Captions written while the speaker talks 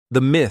The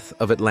myth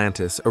of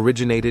Atlantis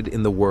originated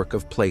in the work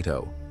of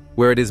Plato,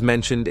 where it is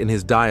mentioned in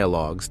his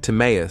dialogues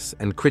Timaeus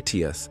and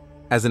Critias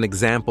as an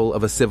example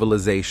of a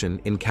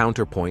civilization in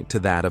counterpoint to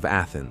that of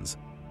Athens,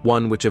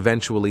 one which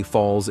eventually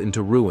falls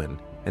into ruin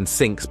and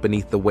sinks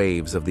beneath the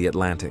waves of the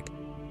Atlantic.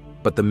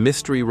 But the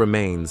mystery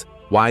remains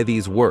why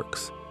these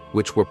works,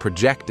 which were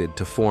projected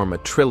to form a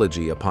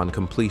trilogy upon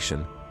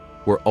completion,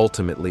 were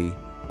ultimately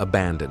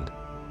abandoned.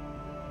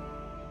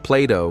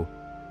 Plato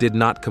did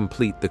not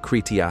complete the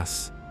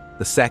Critias,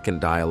 the second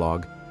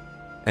dialogue,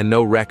 and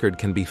no record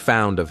can be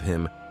found of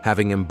him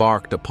having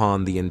embarked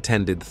upon the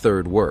intended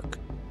third work,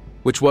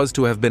 which was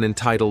to have been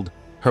entitled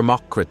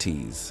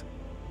Hermocrates.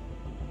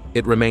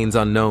 It remains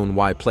unknown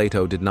why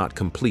Plato did not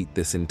complete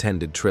this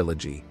intended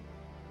trilogy.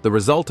 The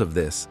result of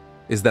this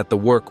is that the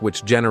work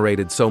which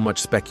generated so much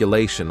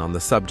speculation on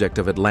the subject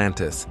of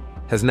Atlantis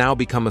has now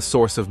become a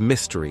source of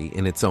mystery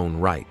in its own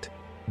right,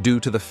 due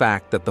to the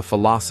fact that the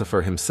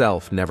philosopher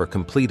himself never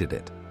completed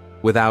it,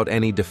 without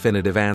any definitive answer.